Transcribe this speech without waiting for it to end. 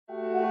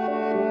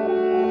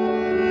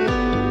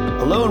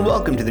Hello and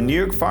welcome to the New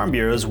York Farm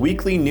Bureau's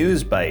weekly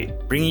news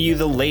bite, bringing you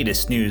the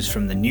latest news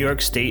from the New York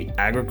State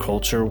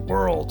agriculture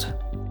world.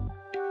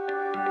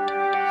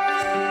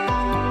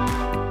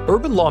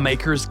 Urban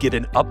lawmakers get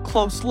an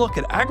up-close look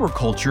at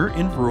agriculture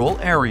in rural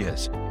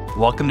areas.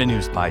 Welcome to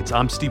News Bites.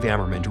 I'm Steve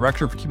Ammerman,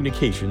 Director of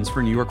Communications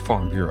for New York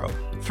Farm Bureau.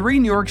 3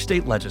 New York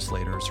State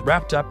legislators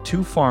wrapped up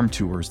 2 farm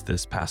tours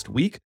this past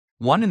week,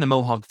 one in the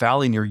Mohawk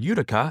Valley near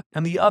Utica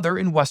and the other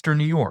in western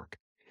New York.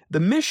 The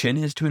mission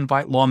is to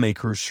invite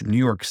lawmakers from New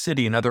York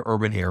City and other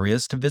urban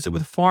areas to visit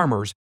with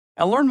farmers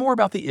and learn more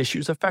about the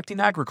issues affecting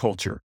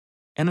agriculture.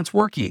 And it's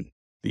working.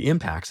 The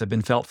impacts have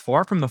been felt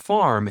far from the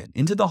farm and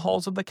into the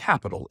halls of the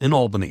Capitol in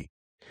Albany.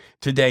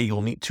 Today,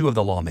 you'll meet 2 of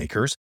the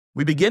lawmakers.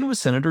 We begin with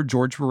Senator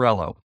George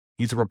Borrello.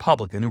 He's a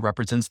Republican who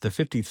represents the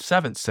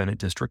 57th Senate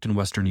District in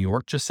western New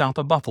York, just south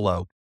of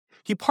Buffalo.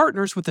 He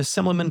partners with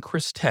Assemblyman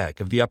Chris Tague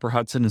of the upper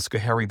Hudson and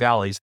Schoharie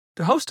Valleys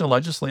to host a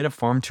legislative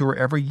farm tour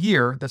every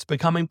year that's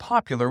becoming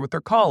popular with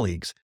their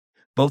colleagues.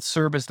 Both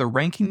serve as the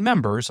ranking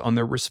members on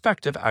their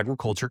respective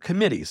agriculture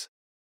committees.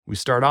 We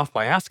start off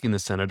by asking the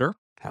senator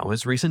how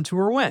his recent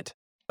tour went.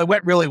 It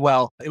went really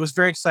well. It was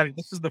very exciting.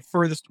 This is the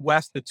furthest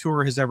west the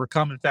tour has ever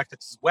come. In fact,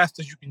 it's as west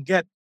as you can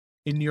get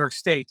in New York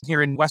State.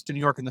 Here in western New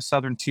York in the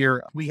southern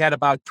tier, we had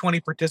about 20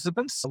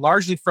 participants,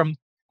 largely from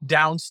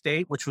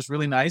downstate, which was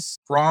really nice.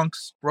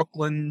 Bronx,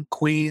 Brooklyn,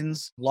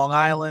 Queens, Long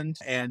Island,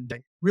 and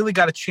I really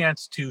got a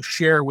chance to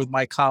share with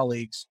my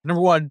colleagues,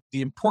 number one,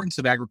 the importance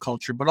of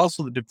agriculture, but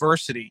also the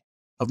diversity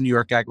of New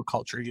York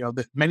agriculture.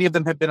 Many of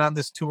them have been on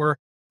this tour.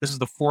 This is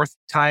the 4th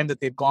time that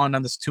they've gone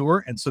on this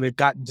tour. And so they've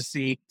gotten to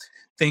see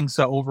things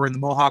over in the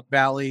Mohawk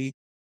Valley,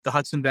 the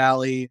Hudson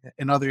Valley,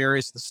 and other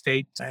areas of the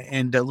state,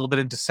 and a little bit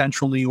into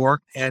central New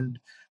York. And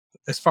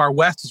as far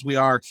west as we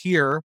are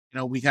here,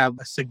 we have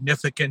a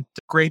significant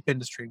grape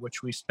industry,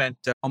 which we spent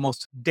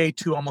almost day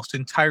 2 almost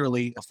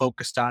entirely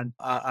focused on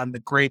the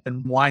grape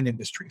and wine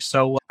industry.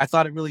 So I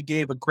thought it really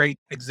gave a great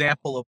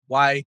example of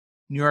why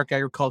New York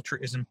agriculture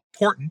is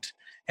important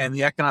and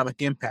the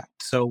economic impact.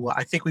 So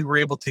I think we were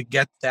able to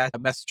get that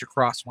message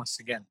across once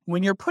again.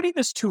 When you're putting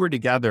this tour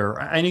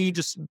together, I know you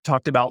just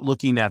talked about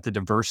looking at the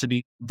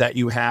diversity that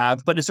you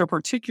have, but is there a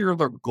particular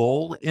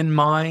goal in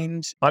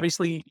mind?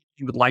 Obviously,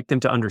 you would like them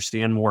to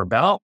understand more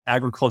about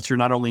agriculture,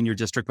 not only in your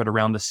district, but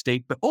around the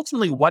state. But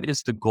ultimately, what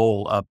is the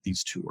goal of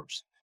these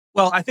tours?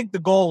 Well, I think the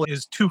goal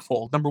is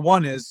twofold. Number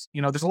one is,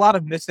 there's a lot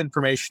of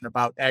misinformation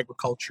about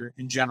agriculture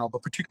in general,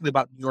 but particularly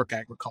about New York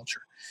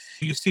agriculture.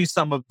 You see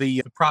some of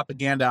the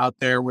propaganda out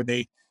there where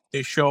they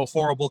show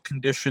horrible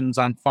conditions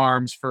on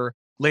farms for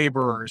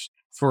laborers,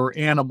 for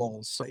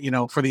animals,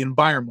 for the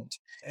environment.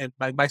 And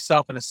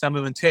myself and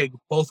Assemblyman Tague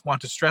both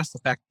want to stress the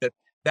fact that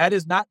that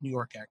is not New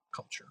York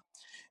agriculture.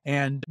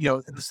 And,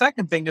 the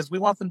second thing is we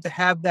want them to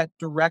have that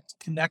direct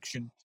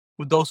connection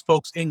with those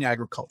folks in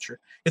agriculture.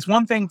 It's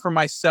one thing for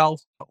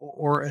myself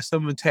or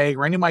Assemblyman Tague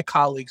or any of my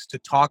colleagues to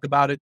talk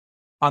about it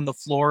on the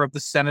floor of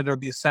the Senate or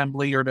the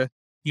Assembly or to,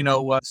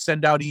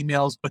 send out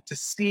emails, but to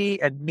see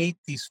and meet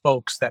these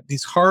folks,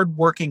 these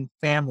hardworking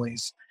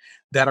families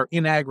that are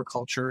in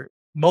agriculture,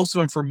 most of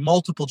them for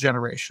multiple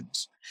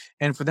generations,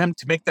 and for them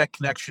to make that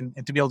connection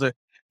and to be able to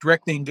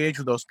directly engage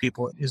with those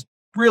people is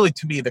really,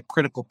 to me, the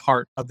critical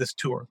part of this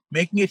tour,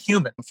 making it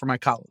human for my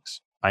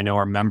colleagues. I know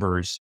our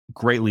members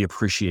greatly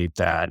appreciate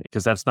that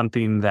because that's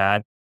something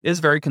that is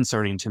very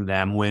concerning to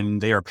them when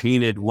they are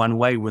painted one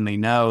way when they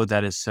know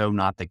that is so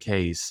not the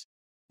case.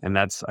 And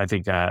that's, I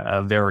think,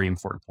 a very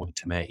important point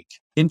to make.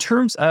 In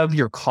terms of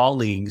your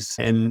colleagues,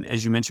 and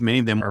as you mentioned, many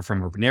of them are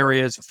from urban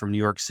areas, from New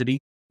York City,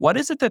 what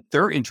is it that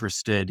they're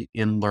interested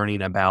in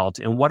learning about?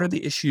 And what are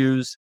the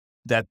issues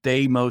that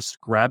they most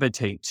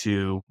gravitate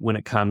to when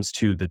it comes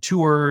to the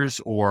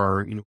tours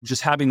or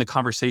just having the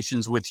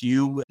conversations with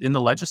you in the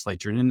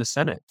legislature and in the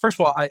Senate? First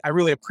of all, I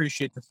really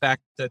appreciate the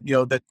fact that,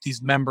 that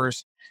these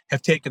members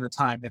have taken the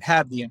time and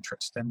have the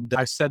interest. And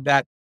I've said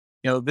that,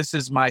 this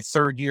is my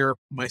 3rd year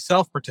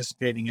myself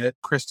participating in it.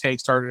 Chris Tague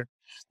started,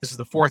 this is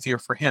the 4th year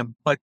for him.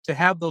 But to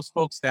have those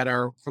folks that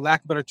are, for lack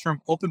of a better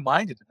term,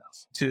 open-minded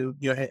enough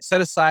to, set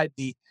aside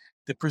the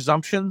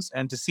presumptions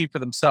and to see for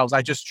themselves.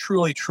 I just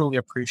truly, truly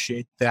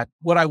appreciate that.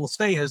 What I will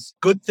say is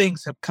good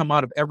things have come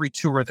out of every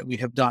tour that we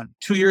have done.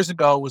 2 years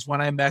ago was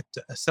when I met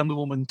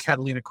Assemblywoman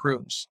Catalina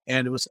Cruz,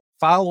 and it was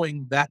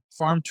following that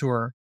farm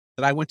tour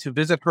that I went to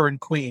visit her in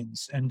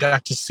Queens and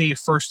got to see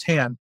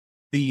firsthand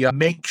the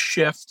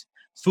makeshift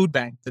food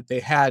bank that they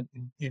had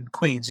in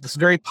Queens. It's a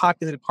very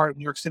populated part of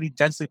New York City,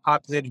 densely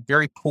populated,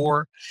 very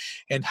poor,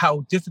 and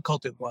how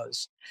difficult it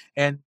was.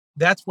 And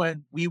that's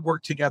when we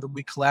worked together,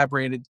 we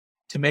collaborated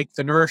to make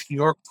the Nourish New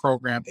York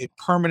program a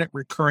permanent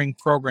recurring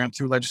program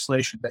through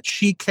legislation that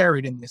she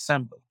carried in the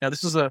Assembly. Now,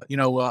 this is a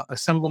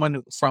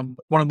Assemblywoman from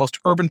one of the most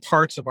urban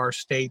parts of our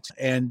state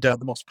and the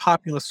most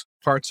populous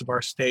parts of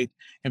our state,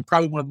 and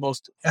probably one of the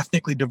most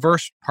ethnically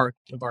diverse parts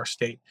of our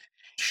state.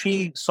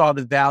 She saw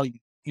the value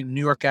in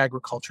New York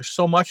agriculture,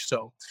 so much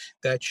so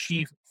that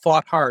she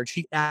fought hard.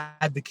 She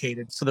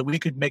advocated so that we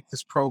could make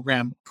this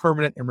program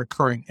permanent and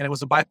recurring. And it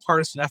was a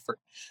bipartisan effort.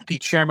 The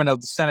chairman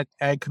of the Senate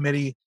Ag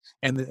Committee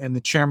and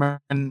the chairman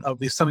of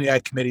the Assembly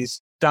Ag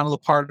Committees,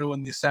 Donald Pardo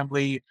in the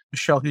Assembly,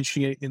 Michelle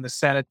Hinchey in the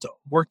Senate,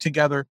 worked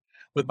together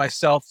with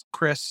myself,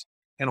 Chris,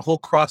 and a whole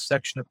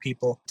cross-section of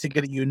people to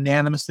get it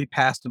unanimously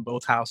passed in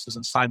both houses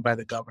and signed by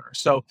the governor.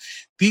 So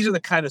these are the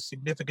kind of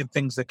significant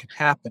things that can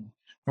happen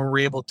when we're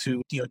able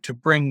to, to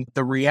bring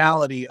the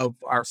reality of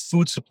our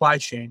food supply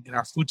chain and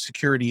our food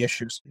security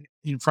issues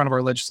in front of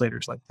our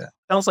legislators like that.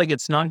 Sounds like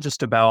it's not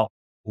just about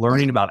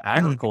learning about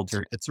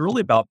agriculture. It's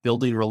really about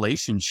building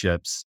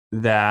relationships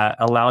that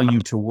allow you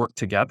to work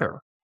together.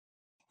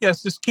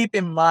 Yes, just keep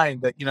in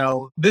mind that,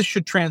 this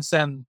should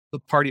transcend the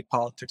party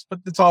politics, but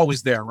it's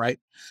always there, right?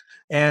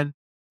 And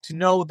to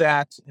know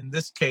that in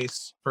this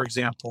case, for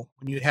example,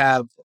 when you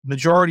have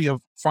majority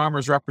of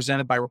farmers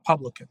represented by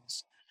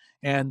Republicans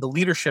and the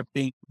leadership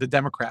being the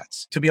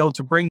Democrats, to be able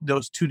to bring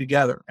those two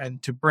together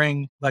and to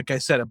bring, like I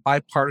said, a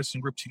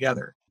bipartisan group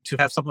together to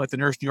have something like the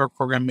Nourish New York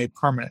program made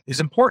permanent is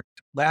important.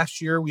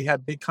 Last year, we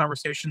had big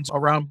conversations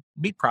around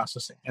meat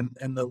processing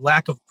and the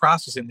lack of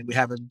processing that we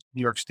have in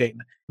New York State.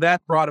 And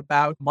that brought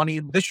about money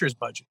in this year's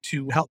budget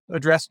to help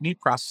address meat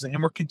processing.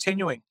 And we're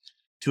continuing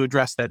to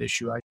address that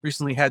issue. I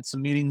recently had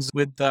some meetings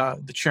with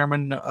the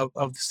chairman of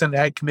the Senate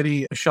Ag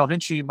Committee, Michelle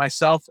Hinchey,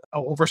 myself,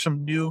 over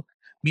some new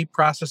meat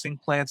processing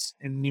plants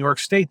in New York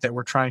State that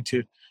we're trying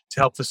to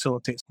help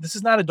facilitate. This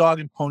is not a dog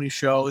and pony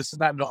show. This is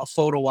not a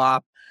photo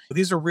op.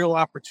 These are real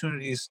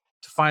opportunities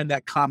to find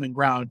that common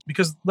ground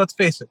because let's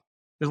face it,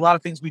 there's a lot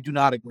of things we do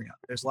not agree on.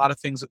 There's a lot of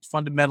things that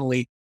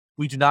fundamentally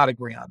we do not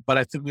agree on. But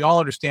I think we all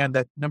understand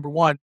that, number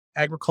one,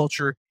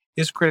 agriculture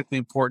is critically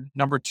important.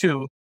 Number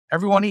two,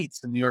 everyone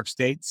eats in New York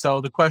State.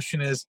 So the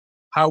question is,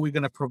 how are we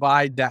going to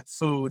provide that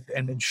food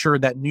and ensure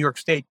that New York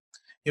State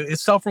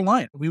is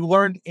self-reliant? We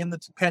learned in the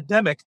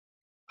pandemic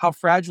how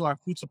fragile our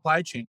food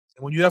supply chain is.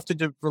 And when you have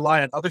to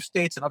rely on other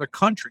states and other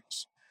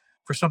countries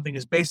for something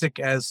as basic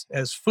as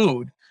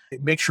food,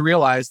 it makes you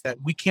realize that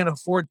we can't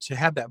afford to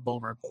have that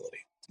vulnerability.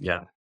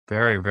 Yeah,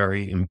 very,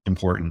 very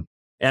important.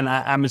 And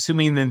I'm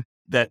assuming then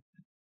that,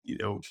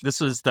 this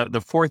was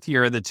the fourth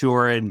year of the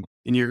tour and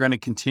you're going to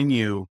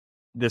continue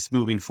this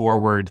moving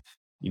forward,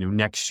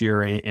 next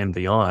year and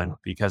beyond,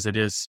 because it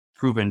is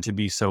proven to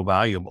be so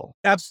valuable.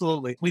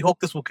 Absolutely. We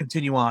hope this will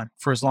continue on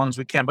for as long as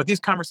we can. But these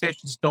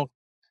conversations don't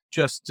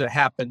just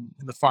happen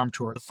in the farm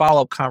tour. The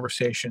follow-up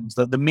conversations,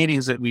 the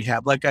meetings that we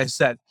have, like I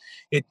said,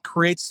 it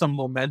creates some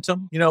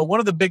momentum. One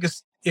of the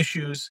biggest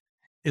issues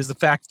is the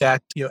fact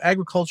that,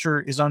 agriculture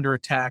is under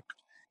attack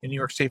in New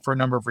York State for a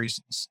number of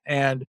reasons.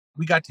 And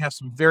we got to have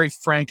some very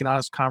frank and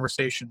honest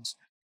conversations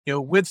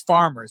with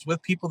farmers,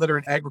 with people that are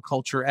in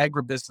agriculture,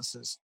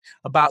 agribusinesses,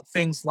 about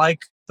things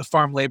like the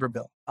farm labor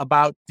bill,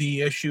 about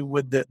the issue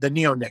with the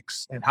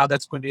neonics and how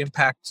that's going to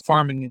impact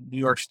farming in New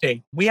York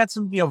State. We had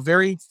some,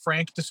 very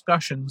frank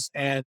discussions,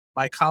 and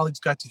my colleagues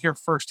got to hear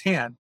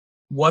firsthand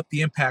what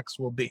the impacts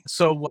will be.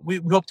 So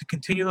we hope to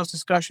continue those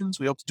discussions.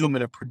 We hope to do them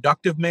in a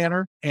productive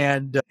manner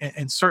and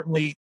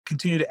certainly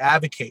continue to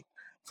advocate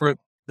for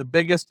the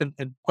biggest and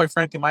quite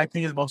frankly, in my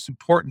opinion, the most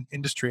important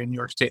industry in New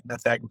York State, and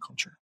that's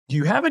agriculture. Do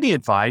you have any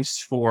advice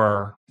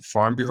for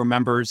Farm Bureau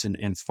members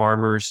and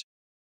farmers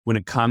when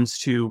it comes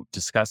to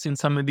discussing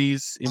some of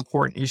these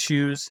important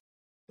issues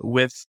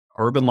with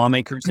urban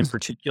lawmakers in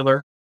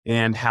particular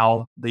and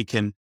how they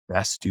can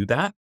best do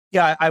that?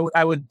 Yeah,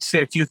 I would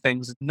say a few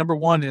things. Number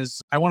one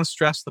is I want to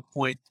stress the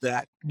point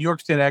that New York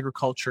State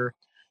agriculture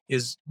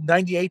is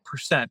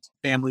 98%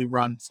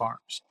 family-run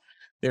farms.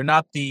 They're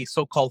not the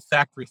so-called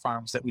factory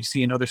farms that we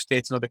see in other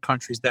states and other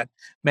countries that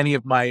many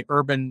of my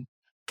urban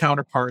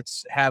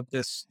counterparts have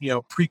this,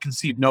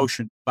 preconceived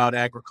notion about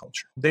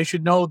agriculture. They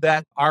should know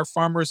that our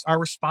farmers are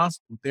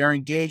responsible. They're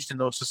engaged in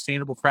those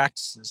sustainable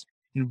practices,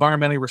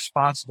 environmentally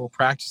responsible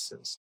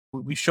practices.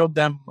 We showed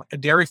them a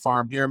dairy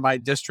farm here in my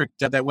district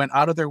that went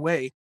out of their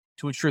way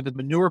to ensure that the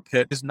manure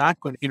pit is not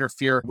going to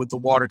interfere with the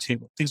water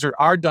table. Things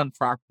are done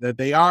properly, that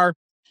they are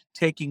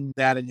taking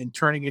that and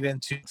turning it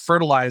into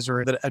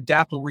fertilizer, the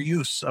adaptable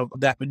reuse of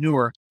that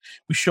manure.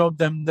 We showed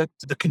them that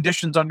the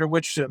conditions under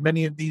which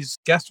many of these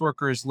guest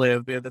workers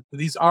live, that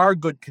these are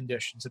good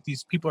conditions, that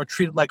these people are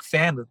treated like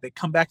family. They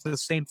come back to the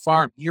same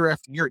farm year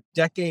after year,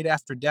 decade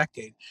after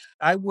decade.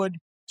 I would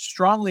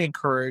strongly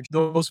encourage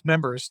those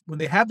members, when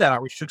they have that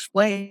outreach, to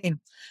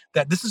explain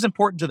that this is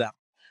important to them,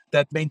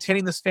 that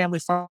maintaining this family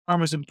farm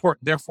is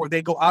important. Therefore,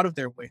 they go out of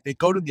their way. They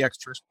go to the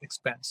extra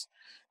expense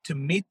to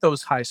meet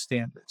those high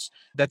standards,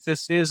 that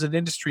this is an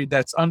industry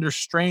that's under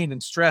strain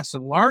and stress,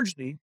 and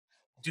largely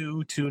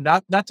due to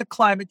not to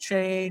climate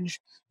change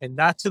and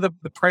not to the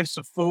price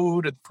of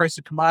food and the price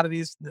of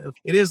commodities.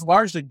 It is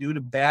largely due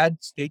to bad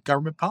state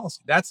government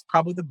policy. That's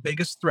probably the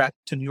biggest threat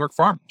to New York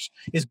farmers,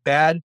 is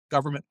bad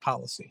government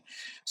policy.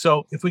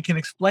 So if we can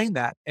explain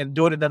that and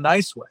do it in a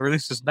nice way, or at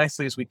least as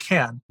nicely as we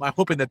can, I'm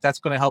hoping that that's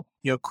going to help,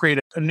 create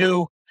a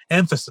new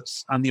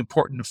emphasis on the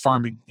importance of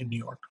farming in New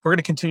York. We're going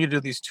to continue to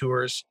do these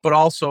tours, but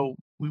also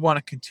we want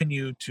to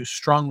continue to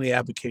strongly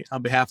advocate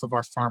on behalf of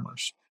our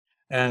farmers.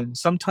 And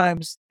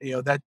sometimes,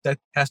 that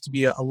has to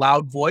be a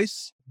loud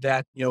voice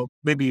that,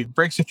 maybe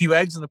breaks a few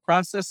eggs in the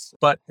process,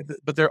 but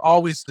there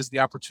always is the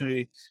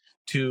opportunity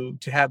to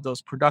have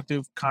those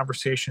productive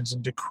conversations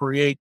and to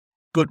create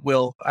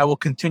goodwill. I will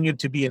continue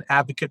to be an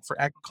advocate for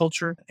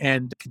agriculture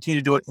and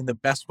continue to do it in the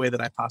best way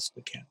that I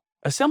possibly can.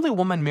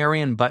 Assemblywoman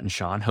Marianne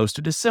Buttenschon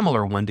hosted a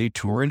similar one-day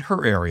tour in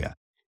her area.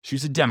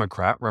 She's a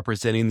Democrat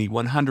representing the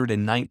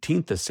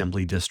 119th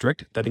Assembly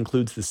District that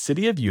includes the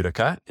city of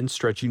Utica and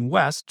stretching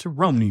west to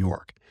Rome, New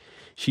York.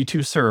 She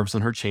too serves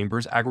on her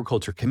chamber's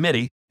Agriculture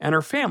Committee, and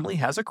her family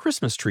has a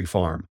Christmas tree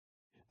farm.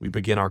 We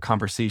begin our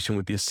conversation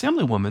with the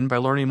Assemblywoman by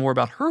learning more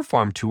about her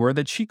farm tour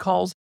that she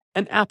calls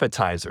an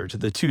appetizer to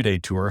the two-day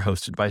tour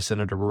hosted by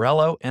Senator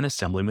Borrello and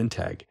Assemblyman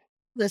Tague.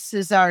 This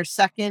is our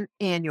second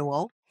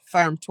annual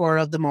farm tour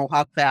of the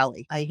Mohawk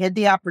Valley. I had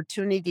the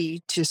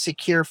opportunity to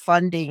secure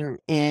funding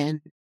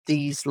in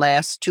these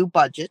last two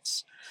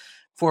budgets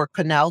for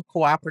Canal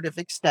Cooperative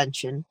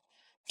Extension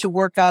to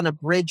work on a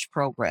bridge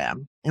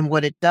program. And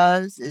what it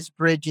does is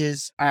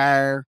bridges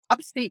our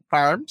upstate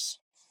farms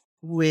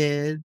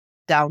with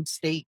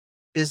downstate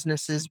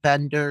businesses,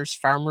 vendors,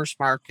 farmers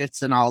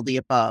markets, and all the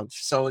above.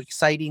 So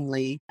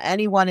excitingly,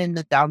 anyone in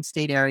the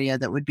downstate area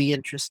that would be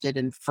interested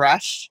in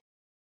fresh,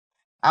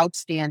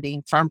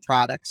 outstanding farm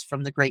products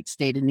from the great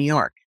state of New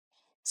York.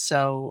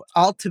 So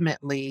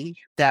ultimately,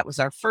 that was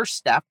our first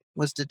step,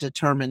 was to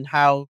determine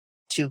how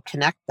to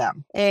connect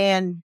them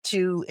and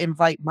to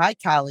invite my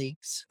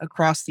colleagues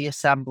across the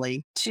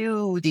assembly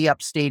to the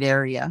upstate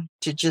area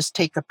to just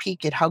take a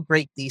peek at how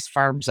great these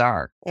farms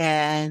are.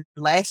 And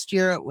last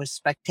year it was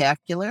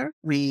spectacular.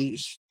 We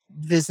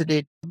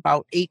visited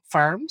about 8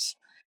 farms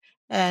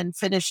and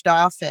finished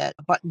off at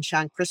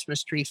Buttenschon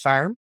Christmas Tree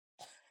Farm.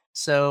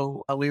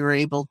 So we were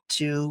able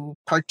to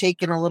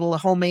partake in a little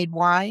homemade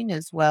wine,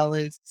 as well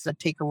as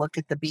take a look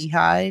at the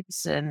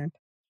beehives and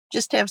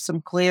just have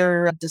some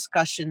clear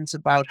discussions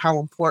about how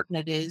important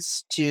it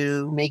is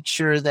to make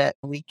sure that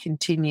we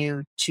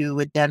continue to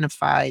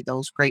identify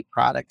those great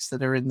products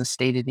that are in the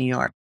state of New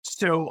York.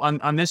 So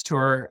on this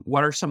tour,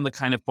 what are some of the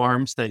kind of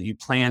farms that you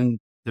plan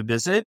to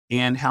visit,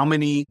 and how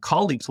many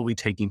colleagues will be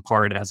taking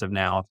part as of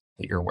now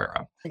that you're aware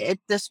of? At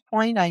this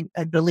point, I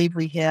believe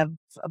we have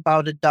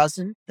about a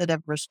dozen that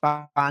have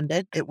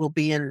responded. It will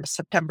be in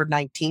September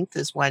 19th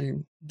is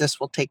when this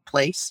will take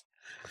place.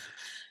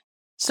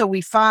 So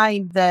we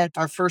find that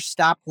our first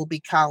stop will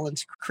be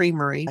Collins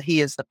Creamery.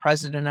 He is the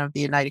president of the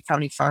United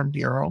County Farm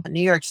Bureau. The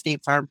New York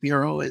State Farm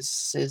Bureau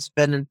has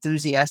been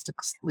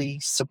enthusiastically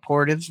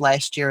supportive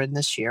last year and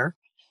this year.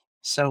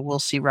 So we'll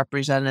see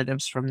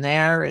representatives from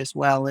there, as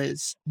well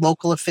as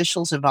local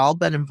officials have all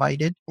been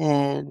invited.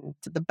 And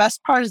the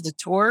best part of the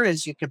tour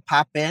is you can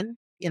pop in.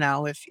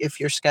 If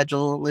your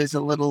schedule is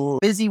a little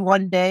busy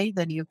one day,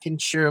 then you can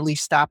surely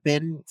stop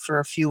in for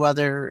a few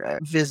other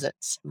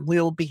visits.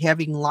 We'll be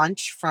having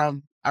lunch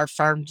from our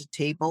Farm to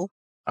Table,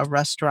 a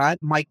restaurant,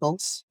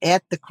 Michael's,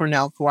 at the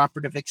Cornell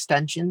Cooperative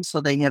Extension. So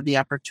they have the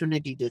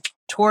opportunity to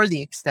tour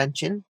the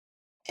extension.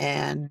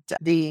 And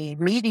the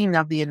meeting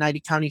of the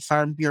United County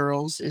Farm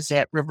Bureaus is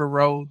at River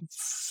Road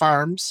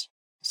Farms.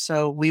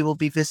 So we will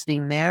be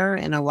visiting there,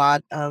 and a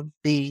lot of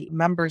the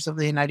members of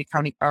the United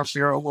County Farm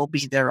Bureau will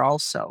be there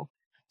also.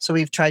 So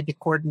we've tried to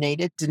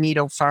coordinate it.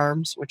 Donito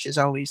Farms, which is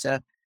always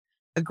a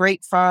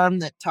great farm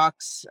that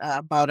talks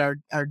about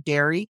our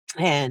dairy,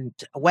 and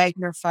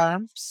Wagner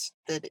Farms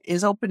that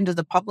is open to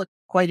the public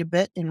quite a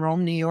bit in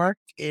Rome, New York.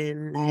 It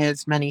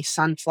has many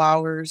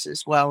sunflowers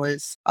as well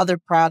as other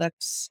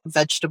products,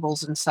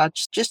 vegetables and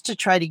such, just to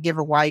try to give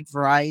a wide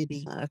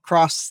variety.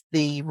 Across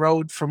the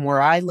road from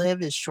where I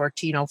live is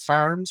Shortino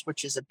Farms,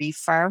 which is a beef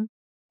farm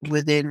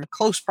within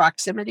close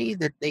proximity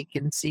that they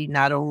can see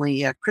not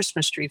only a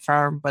Christmas tree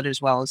farm, but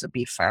as well as a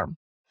beef farm.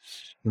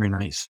 Very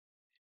nice.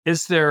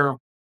 Is there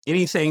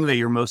anything that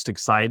you're most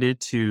excited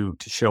to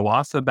show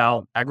off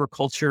about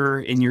agriculture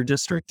in your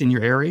district, in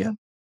your area?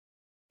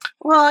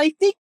 Well, I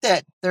think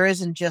that there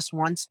isn't just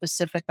one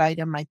specific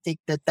item. I think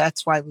that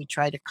that's why we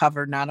try to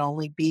cover not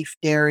only beef,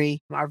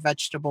 dairy, our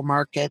vegetable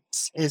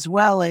markets, as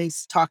well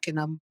as talking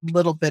a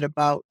little bit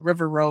about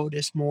River Road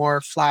is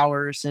more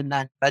flowers and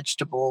not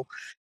vegetable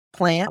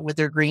plant with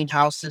their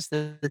greenhouses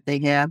that they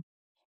have.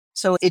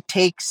 So it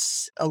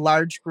takes a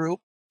large group,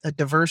 a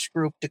diverse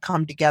group, to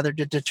come together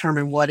to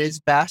determine what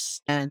is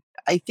best. And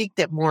I think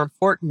that more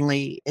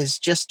importantly is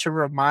just to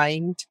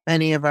remind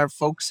many of our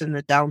folks in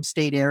the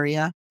downstate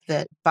area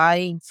that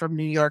buying from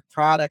New York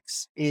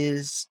products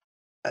is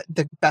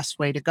the best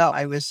way to go.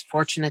 I was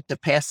fortunate to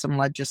pass some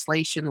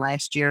legislation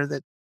last year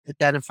that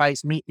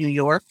identifies Meet New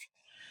York,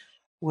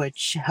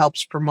 which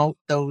helps promote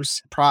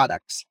those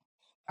products.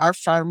 Our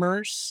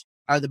farmers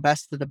are the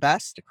best of the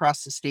best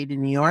across the state of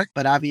New York,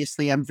 but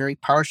obviously I'm very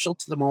partial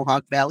to the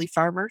Mohawk Valley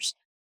farmers.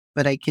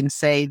 But I can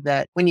say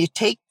that when you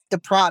take the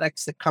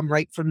products that come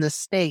right from the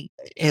state,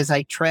 as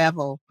I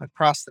travel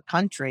across the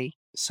country,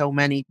 so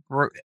many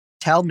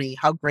tell me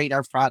how great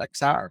our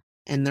products are,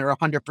 and they're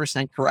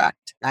 100%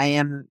 correct. I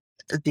am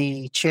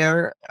the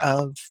chair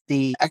of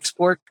the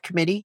export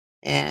committee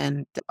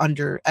and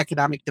under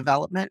economic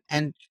development.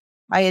 And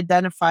I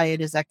identify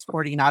it as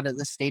exporting out of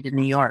the state of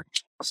New York.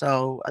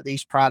 So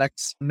these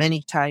products,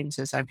 many times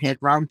as I've had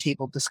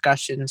roundtable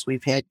discussions,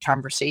 we've had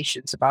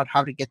conversations about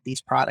how to get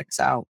these products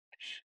out.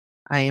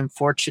 I am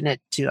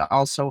fortunate to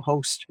also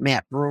host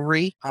Matt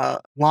Brewery, a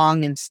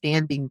long and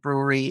standing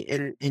brewery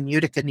in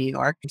Utica, New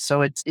York.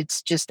 So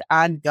it's just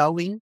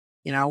ongoing,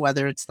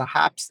 whether it's the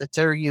hops that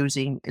they're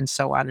using and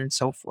so on and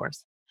so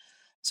forth.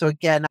 So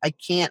again, I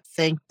can't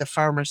thank the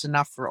farmers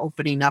enough for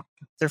opening up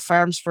their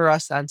farms for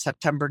us on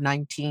September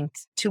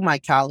 19th to my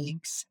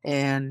colleagues.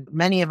 And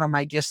many of them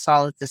I just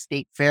saw at the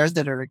state fair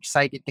that are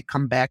excited to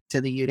come back to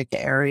the Utica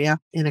area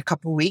in a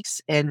couple of weeks.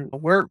 And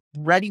we're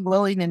ready,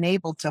 willing, and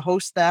able to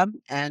host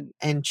them and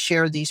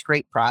share these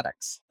great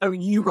products. I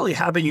mean, you really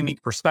have a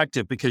unique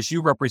perspective because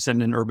you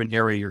represent an urban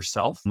area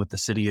yourself with the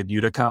city of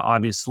Utica,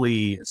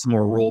 obviously some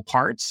more rural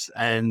parts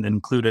and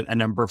included a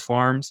number of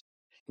farms.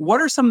 What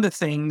are some of the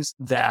things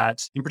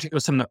that, in particular,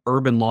 some of the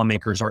urban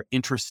lawmakers are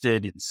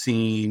interested in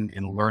seeing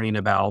and learning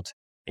about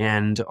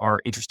and are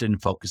interested in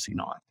focusing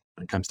on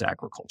when it comes to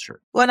agriculture?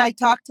 When I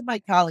talk to my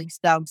colleagues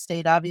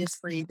downstate,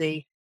 obviously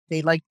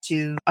they like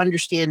to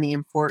understand the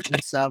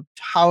importance of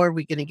how are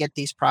we going to get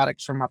these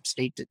products from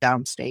upstate to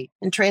downstate.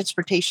 And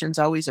transportation is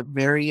always a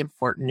very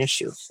important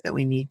issue that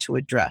we need to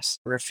address.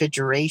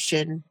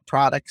 Refrigeration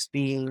products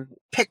being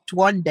picked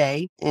one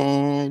day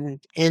and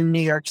in New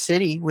York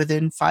City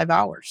within 5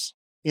 hours.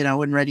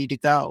 And ready to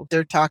go.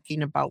 They're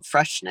talking about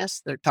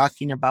freshness. They're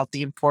talking about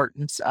the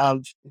importance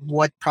of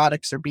what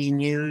products are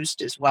being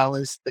used, as well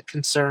as the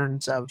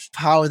concerns of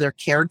how they're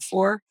cared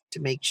for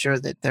to make sure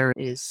that there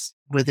is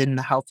within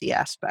the healthy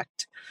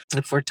aspect.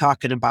 If we're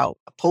talking about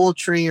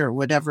poultry or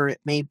whatever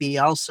it may be,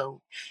 also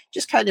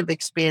just kind of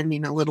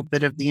expanding a little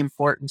bit of the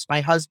importance.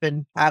 My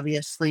husband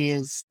obviously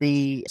is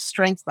the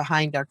strength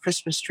behind our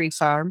Christmas tree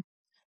farm.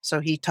 So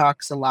he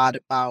talks a lot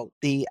about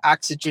the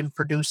oxygen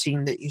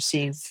producing that you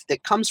see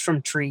that comes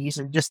from trees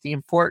and just the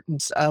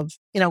importance of,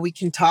 we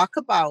can talk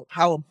about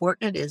how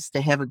important it is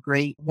to have a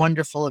great,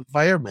 wonderful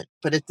environment.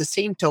 But at the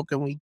same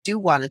token, we do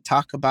want to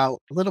talk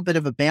about a little bit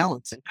of a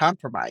balance and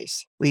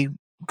compromise. We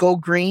go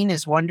green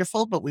is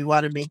wonderful, but we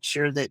want to make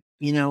sure that,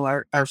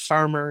 our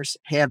farmers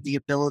have the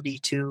ability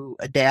to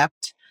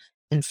adapt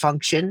and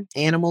function.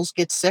 Animals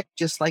get sick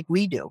just like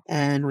we do.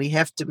 And we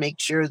have to make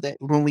sure that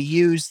when we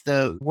use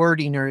the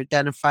wording or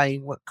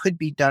identifying what could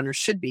be done or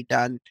should be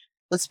done,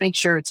 let's make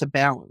sure it's a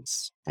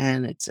balance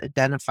and it's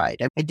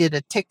identified. I did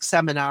a tick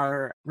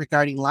seminar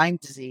regarding Lyme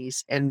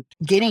disease and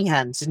guinea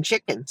hens and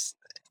chickens,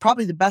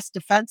 probably the best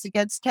defense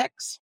against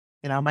ticks.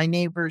 My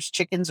neighbor's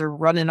chickens are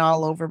running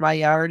all over my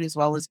yard as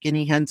well as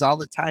guinea hens all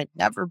the time.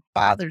 Never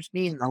bothers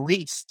me in the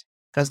least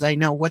because I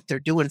know what they're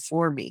doing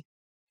for me.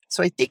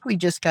 So I think we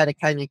just got to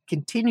kind of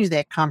continue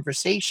that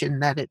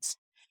conversation that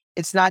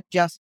it's not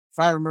just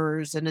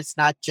farmers and it's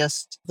not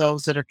just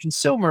those that are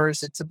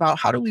consumers. It's about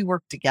how do we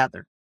work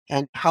together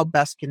and how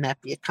best can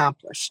that be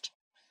accomplished?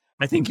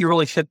 I think you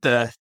really hit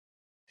the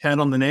head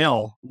on the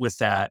nail with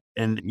that.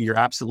 And you're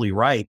absolutely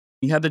right.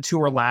 You had the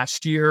tour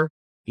last year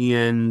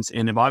and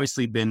have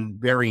obviously been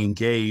very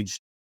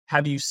engaged.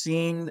 Have you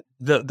seen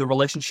the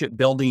relationship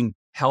building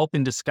help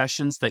in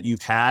discussions that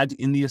you've had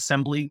in the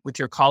assembly with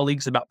your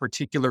colleagues about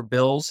particular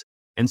bills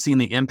and seeing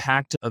the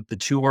impact of the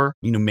tour,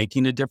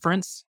 making a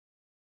difference?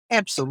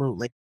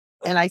 Absolutely.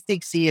 And I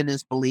think seeing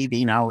is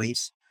believing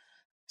always.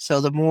 So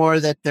the more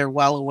that they're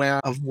well aware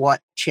of what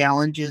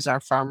challenges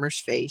our farmers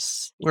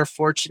face, we're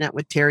fortunate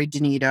with Terry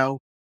Donito,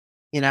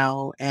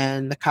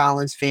 and the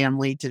Collins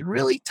family to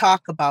really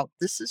talk about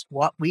this is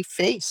what we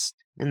faced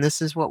and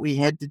this is what we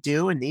had to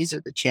do. And these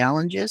are the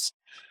challenges.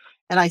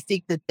 And I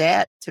think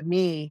that to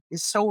me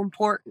is so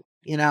important,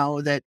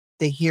 that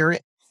they hear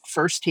it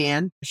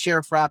firsthand.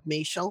 Sheriff Rob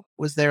Mashel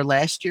was there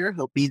last year.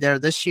 He'll be there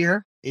this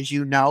year. As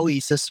you know,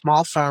 he's a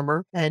small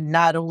farmer and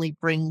not only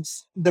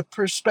brings the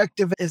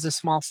perspective as a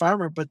small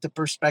farmer, but the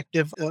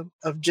perspective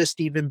of just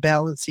even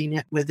balancing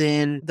it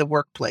within the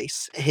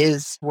workplace,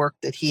 his work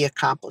that he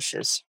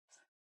accomplishes.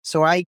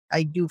 So I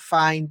do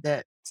find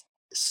that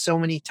so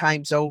many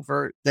times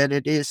over that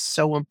it is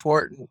so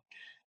important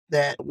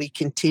that we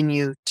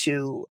continue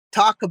to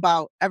talk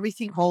about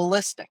everything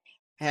holistic.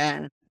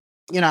 And,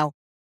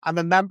 I'm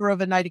a member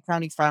of Oneida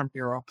County Farm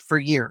Bureau for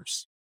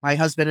years. My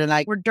husband and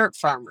I were dirt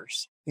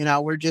farmers.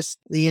 We're just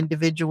the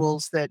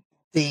individuals that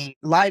the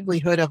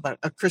livelihood of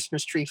a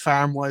Christmas tree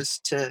farm was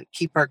to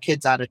keep our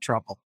kids out of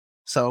trouble.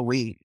 So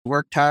we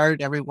worked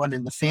hard, everyone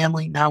in the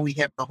family. Now we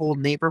have the whole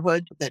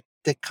neighborhood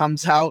that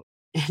comes out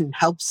and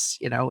helps.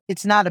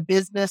 It's not a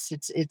business.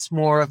 It's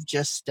more of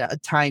just a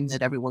time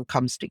that everyone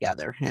comes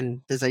together.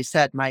 And as I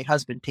said, my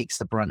husband takes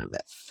the brunt of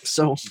it.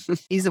 So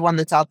he's the one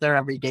that's out there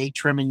every day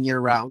trimming year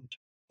round.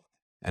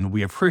 And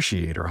we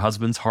appreciate her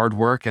husband's hard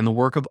work and the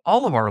work of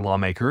all of our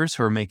lawmakers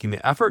who are making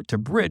the effort to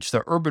bridge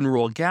the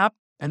urban-rural gap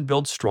and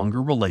build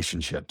stronger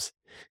relationships.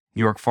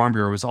 New York Farm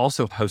Bureau is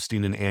also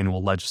hosting an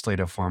annual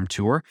legislative farm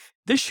tour.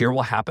 This year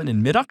will happen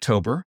in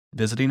mid-October,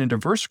 visiting a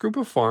diverse group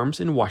of farms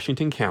in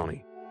Washington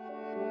County.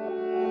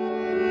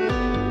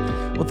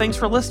 Well, thanks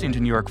for listening to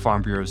New York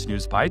Farm Bureau's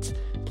News Bites.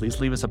 Please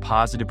leave us a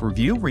positive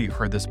review where you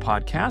heard this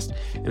podcast,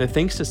 and a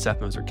thanks to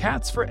Seth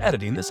Moser-Katz for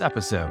editing this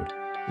episode.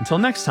 Until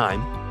next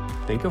time,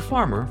 thank a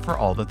farmer for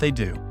all that they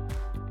do.